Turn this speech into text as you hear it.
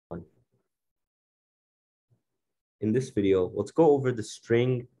in this video, let's go over the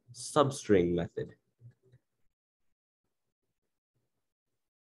string substring method.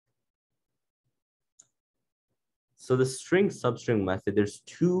 So the string substring method, there's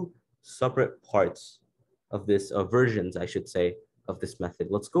two separate parts of this, versions, I should say, of this method.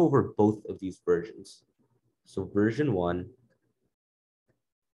 Let's go over both of these versions. So version 1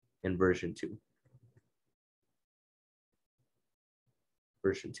 and version 2.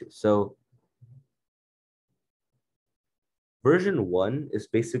 Version 2. So version 1 is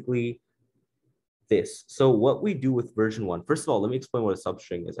basically this. So what we do with version 1, first of all, let me explain what a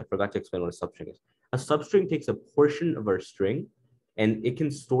substring is. I forgot to explain what a substring is. A substring takes a portion of our string and it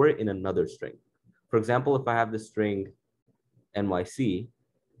can store it in another string. For example, if I have the string NYC,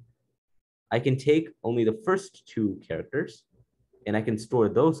 I can take only the first two characters and I can store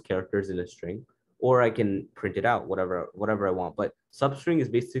those characters in a string, or I can print it out, whatever I want. But substring is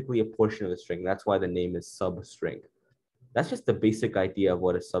basically a portion of the string. That's why the name is substring. That's just the basic idea of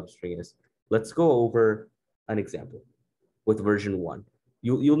what a substring is. Let's go over an example with version 1.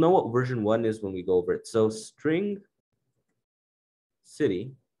 You'll know what version 1 is when we go over it. So string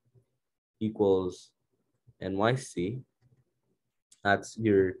city equals NYC. That's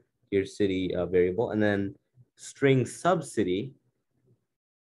your city variable. And then string subcity,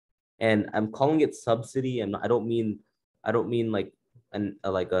 and I'm calling it subcity, and I don't mean like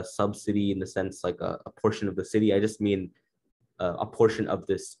a subcity in the sense like a portion of the city. I just mean a portion of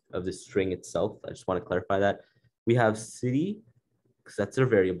this string itself. I just want to clarify that. We have city, because that's their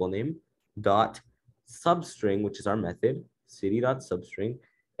variable name, dot substring, which is our method, city dot substring.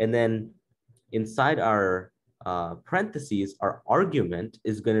 And then inside our parentheses, our argument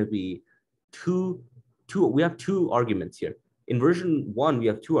is going to be we have two arguments here. In version 1, we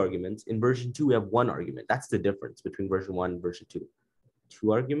have 2 arguments. In version 2, we have 1 argument. That's the difference between version 1 and version 2.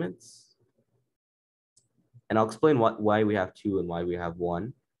 2 arguments. And I'll explain why we have 2 and why we have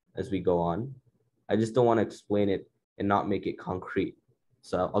 1 as we go on. I just don't want to explain it and not make it concrete.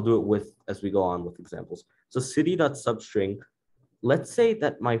 So I'll do it as we go on with examples. So city.substring, let's say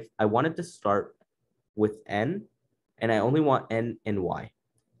that I wanted to start with n, and I only want n and y.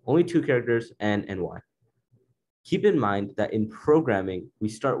 Only 2 characters, n and y. Keep in mind that in programming, we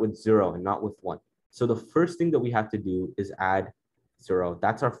start with 0 and not with 1. So the first thing that we have to do is add 0.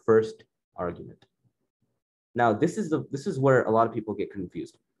 That's our first argument. Now, this is where a lot of people get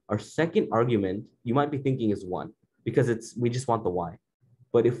confused. Our second argument, you might be thinking, is 1 because we just want the y.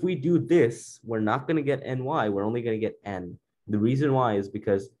 But if we do this, we're not going to get ny. We're only going to get n. The reason why is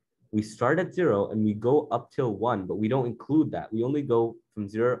because we start at 0 and we go up till 1, but we don't include that. We only go from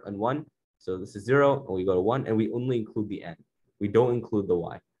 0 and 1. So this is 0, and we go to 1, and we only include the n. We don't include the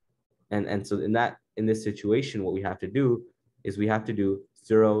y. And so in this situation, what we have to do is we have to do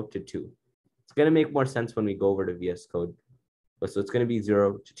 0 to 2. It's going to make more sense when we go over to VS Code. But so it's going to be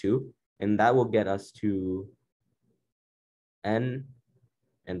 0 to 2, and that will get us to n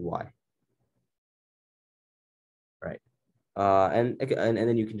and y. Right. And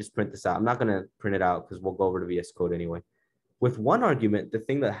then you can just print this out. I'm not going to print it out because we'll go over to VS Code anyway. With 1 argument, the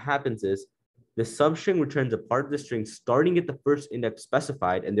thing that happens is the substring returns a part of the string starting at the first index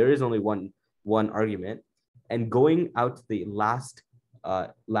specified, and there is only one argument, and going out to the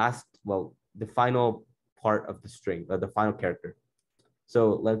the final part of the string, the final character.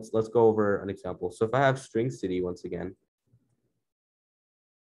 So let's go over an example. So if I have string city once again,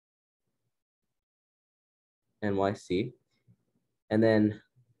 NYC, and then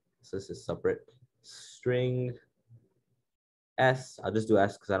so this is separate string S, I'll just do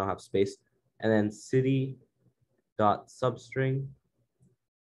S because I don't have space, and then city dot substring.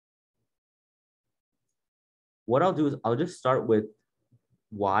 What I'll do is I'll just start with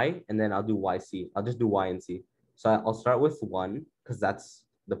Y, and then I'll do YC. I'll just do Y and C. So I'll start with 1 because that's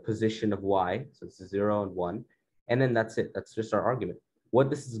the position of Y. So it's 0 and 1, and then that's it. That's just our argument. What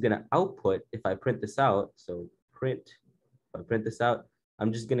this is going to output if I print this out, so if I print this out,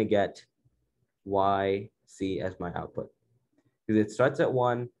 I'm just going to get YC as my output. Because it starts at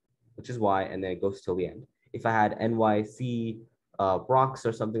 1, which is Y, and then it goes till the end. If I had NYC rocks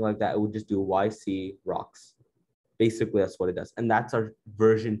or something like that, it would just do YC rocks. Basically, that's what it does. And that's our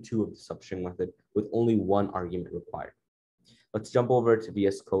version 2 of the substring method with only 1 argument required. Let's jump over to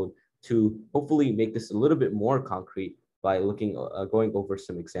VS Code to hopefully make this a little bit more concrete by going over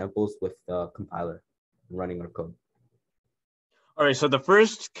some examples with the compiler and running our code. All right, so the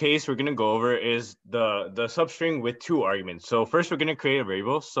first case we're going to go over is the substring with 2 arguments. So first, we're going to create a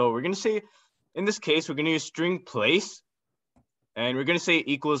variable. So we're going to say, in this case, we're going to use string place, and we're going to say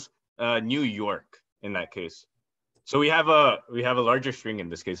equals New York in that case. So we have a larger string in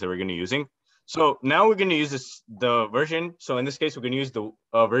this case that we're going to be using. So now we're going to use the version. So in this case, we're going to use the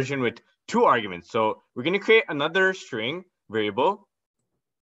version with 2 arguments. So we're going to create another string variable.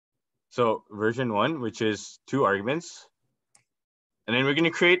 So version 1, which is 2 arguments. And then we're going to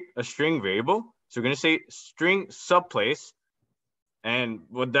create a string variable. So we're going to say string subplace. And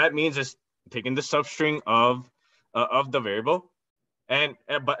what that means is taking the substring of the variable. And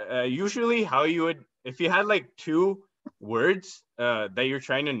usually how you would, if you had like 2 words that you're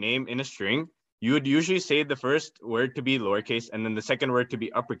trying to name in a string, you would usually say the first word to be lowercase and then the second word to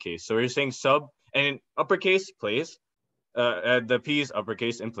be uppercase. So you're saying sub, and in uppercase place, the P is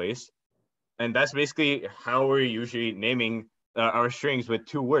uppercase in place. And that's basically how we're usually naming our strings with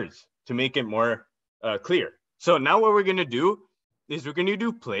 2 words to make it more clear. So now what we're going to do is we're going to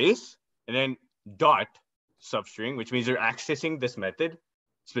do place and then dot substring, which means you're accessing this method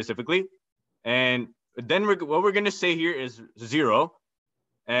specifically. And then what we're going to say here is 0.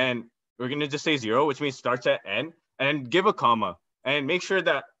 And we're going to just say 0, which means starts at n, and give a comma. And make sure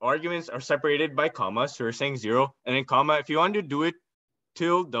that arguments are separated by comma. So we're saying 0 and then comma. If you want to do it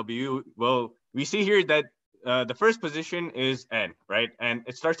till w, well, we see here that the first position is n, right? And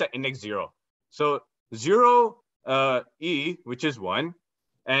it starts at index 0. So 0 e, which is 1,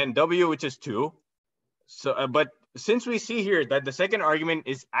 and w, which is 2. So, but since we see here that the second argument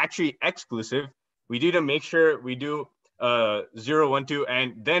is actually exclusive, we need to make sure we do 0, 1, 2,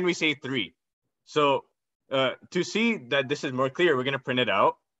 and then we say 3. So to see that this is more clear, we're going to print it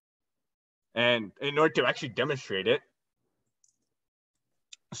out. And in order to actually demonstrate it,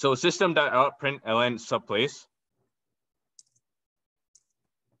 so system.out.println subplace.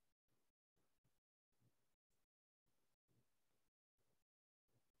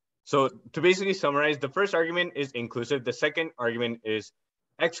 So to basically summarize, the first argument is inclusive. The second argument is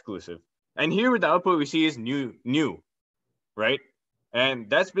exclusive. And here with the output we see is new, right? And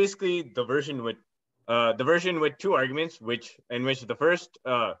that's basically the version with 2 arguments, in which the first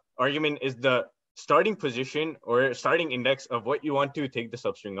argument is the starting position or starting index of what you want to take the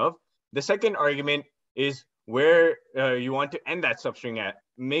substring of. The second argument is where you want to end that substring at,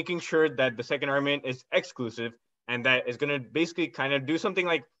 making sure that the second argument is exclusive, and that is going to basically kind of do something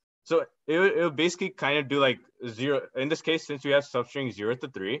like, so it'll basically kind of do like 0. In this case, since we have substring 0 to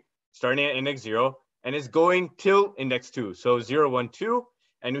 3, starting at index 0, and it's going till index 2. So 0, 1, 2,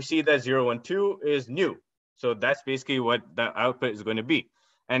 and we see that 0, 1, 2 is new. So that's basically what the output is going to be.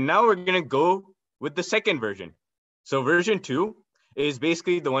 And now we're going to go with the second version. So version 2 is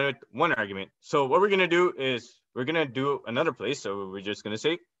basically the one with 1 argument. So what we're going to do is we're going to do another place. So we're just going to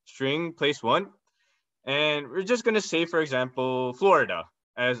say string place 1. And we're just going to say, for example, Florida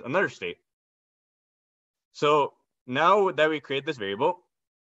as another state. So now that we create this variable,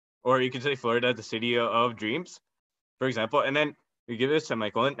 or you can say Florida, the city of dreams, for example, and then we give it a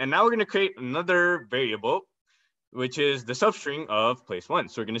semicolon. And now we're going to create another variable, which is the substring of place 1.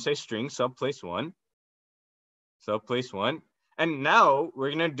 So we're going to say string subplace 1, subplace 1. And now we're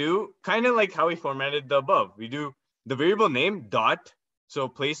going to do kind of like how we formatted the above. We do the variable name dot, so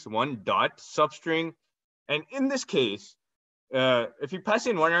place 1 dot substring. And in this case, if you pass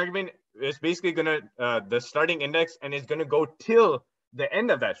in 1 argument, it's basically going to, the starting index, and it's going to go till the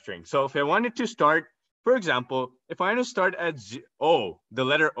end of that string. So if I wanted to start, for example, if I want to start at O, the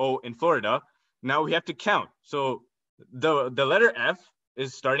letter O in Florida, now we have to count. So the letter F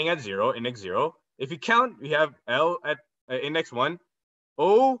is starting at 0, index 0. If you count, we have L at index 1.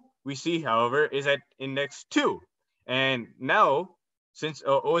 O, we see, however, is at index 2. And now, since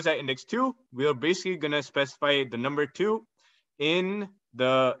O is at index 2, we're basically going to specify the number 2 in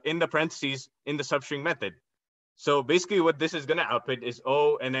the parentheses in the substring method. So basically what this is going to output is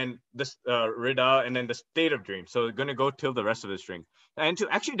O and then this Rida and then the state of dream. So it's going to go till the rest of the string. And to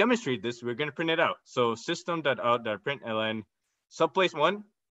actually demonstrate this, we're going to print it out. So system.out.println subplace 1.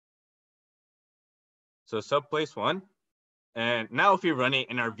 So subplace 1. And now if you run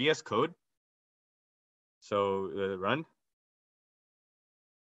it in our VS Code, so run.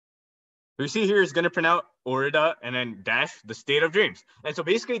 We see here is going to print out Orida and then dash the state of dreams. And so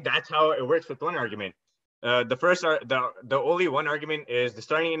basically that's how it works with 1 argument. The only 1 argument is the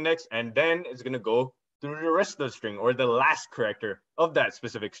starting index, and then it's going to go through the rest of the string, or the last character of that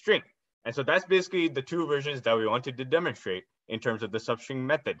specific string. And so that's basically the 2 versions that we wanted to demonstrate in terms of the substring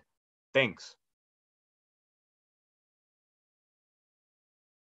method. Thanks.